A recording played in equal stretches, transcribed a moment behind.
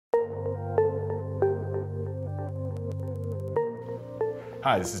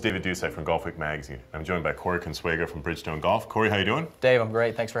Hi, this is David Dusek from Golfweek magazine. I'm joined by Corey Consuegra from Bridgestone Golf. Corey, how you doing? Dave, I'm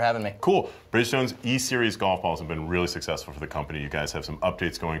great. Thanks for having me. Cool. Bridgestone's E-Series golf balls have been really successful for the company. You guys have some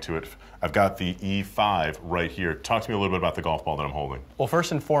updates going to it. I've got the E5 right here. Talk to me a little bit about the golf ball that I'm holding. Well,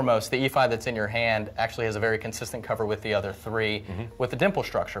 first and foremost, the E5 that's in your hand actually has a very consistent cover with the other three with the dimple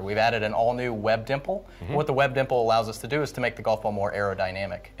structure. We've added an all-new web dimple. And what the web dimple allows us to do is to make the golf ball more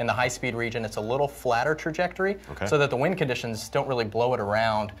aerodynamic. In the high-speed region, it's a little flatter trajectory so that the wind conditions don't really blow it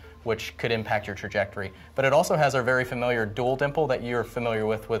around, which could impact your trajectory. But it also has our very familiar dual dimple that you're familiar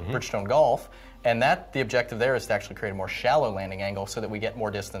with Bridgestone Golf, and the objective there is to actually create a more shallow landing angle so that we get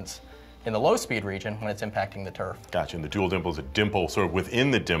more distance in the low speed region when it's impacting the turf. Gotcha, and the dual dimple is a dimple sort of within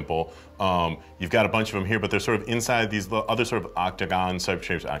the dimple. You've got a bunch of them here, but they're sort of inside these other sort of octagon type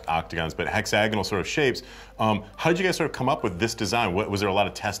shapes, octagons, but hexagonal sort of shapes. How did you guys sort of come up with this design? Was there a lot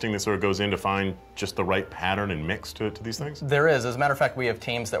of testing that sort of goes in to find just the right pattern and mix to these things? There is. As a matter of fact, we have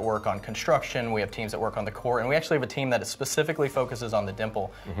teams that work on construction, we have teams that work on the court, and we actually have a team that specifically focuses on the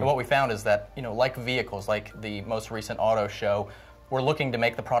dimple. And what we found is that, like vehicles, like the most recent auto show, we're looking to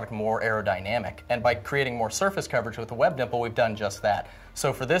make the product more aerodynamic. And by creating more surface coverage with the web dimple, we've done just that.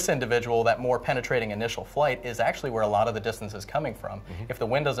 So for this individual, that more penetrating initial flight is actually where a lot of the distance is coming from. If the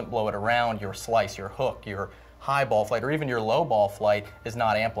wind doesn't blow it around, your slice, your hook, your high ball flight, or even your low ball flight is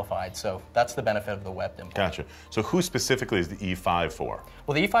not amplified. So that's the benefit of the web dimple. Gotcha. So who specifically is the E5 for?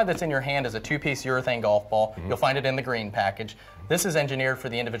 Well, the E5 that's in your hand is a two-piece urethane golf ball. You'll find it in the green package. This is engineered for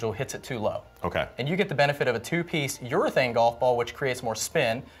the individual who hits it too low. Okay. And you get the benefit of a two-piece urethane golf ball, which creates more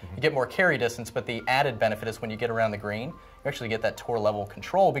spin. You get more carry distance, but the added benefit is when you get around the green, you actually get that tour level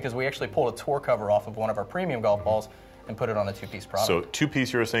control because we actually pulled a tour cover off of one of our premium golf balls and put it on a two-piece product. So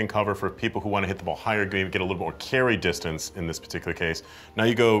two-piece urethane cover for people who want to hit the ball higher, maybe get a little more carry distance in this particular case. Now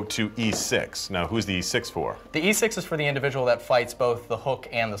you go to E6. Now who's the E6 for? The E6 is for the individual that fights both the hook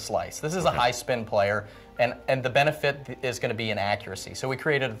and the slice. This is a high spin player, and the benefit is going to be in accuracy. So we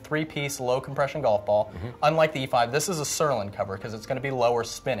created a three-piece low compression golf ball. Unlike the E5, this is a Surlyn cover because it's going to be lower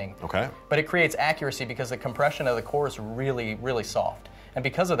spinning. Okay. But it creates accuracy because the compression of the core is really, really soft. And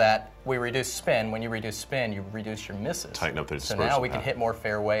because of that, we reduce spin. When you reduce spin, you reduce your misses. Tighten up the dispersion. So now we can hit more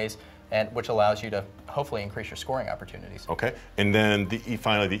fairways, which allows you to hopefully increase your scoring opportunities. Okay, and then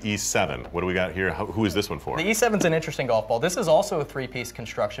finally the E7. What do we got here? Who is this one for? The E7 is an interesting golf ball. This is also a three-piece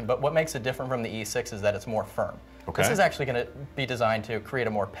construction, but what makes it different from the E6 is that it's more firm. Okay. This is actually going to be designed to create a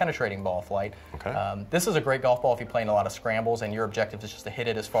more penetrating ball flight. Okay. This is a great golf ball if you play in a lot of scrambles and your objective is just to hit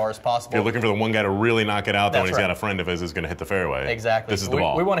it as far as possible. You're looking for the one guy to really knock it out, though, when he's right. got a friend of his who's going to hit the fairway. Exactly. This is the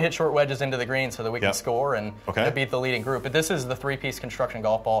ball. We want to hit short wedges into the green so that we can score and beat the leading group. But this is the three-piece construction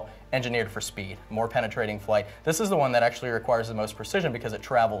golf ball engineered for speed, more penetrating flight. This is the one that actually requires the most precision because it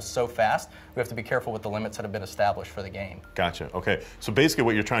travels so fast. We have to be careful with the limits that have been established for the game. Gotcha. Okay. So basically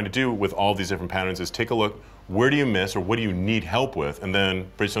what you're trying to do with all these different patterns is take a look, where do you miss or what do you need help with? And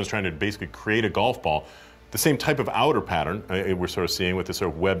then Bridgestone's trying to basically create a golf ball, the same type of outer pattern we're sort of seeing with this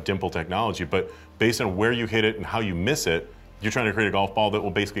sort of web dimple technology, but based on where you hit it and how you miss it, you're trying to create a golf ball that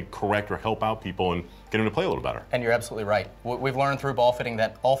will basically correct or help out people and get them to play a little better. And you're absolutely right. We've learned through ball fitting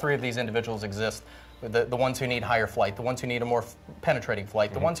that all three of these individuals exist. The ones who need higher flight, the ones who need a more penetrating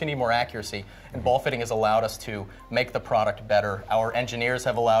flight, the ones who need more accuracy. And ball fitting has allowed us to make the product better. Our engineers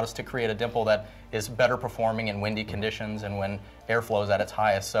have allowed us to create a dimple that is better performing in windy conditions and when airflow is at its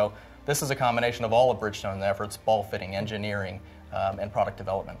highest. So this is a combination of all of Bridgestone's efforts: ball fitting, engineering, and product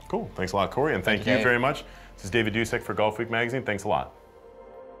development. Cool. Thanks a lot, Corey, and thank you very much. This is David Dusek for Golfweek magazine. Thanks a lot.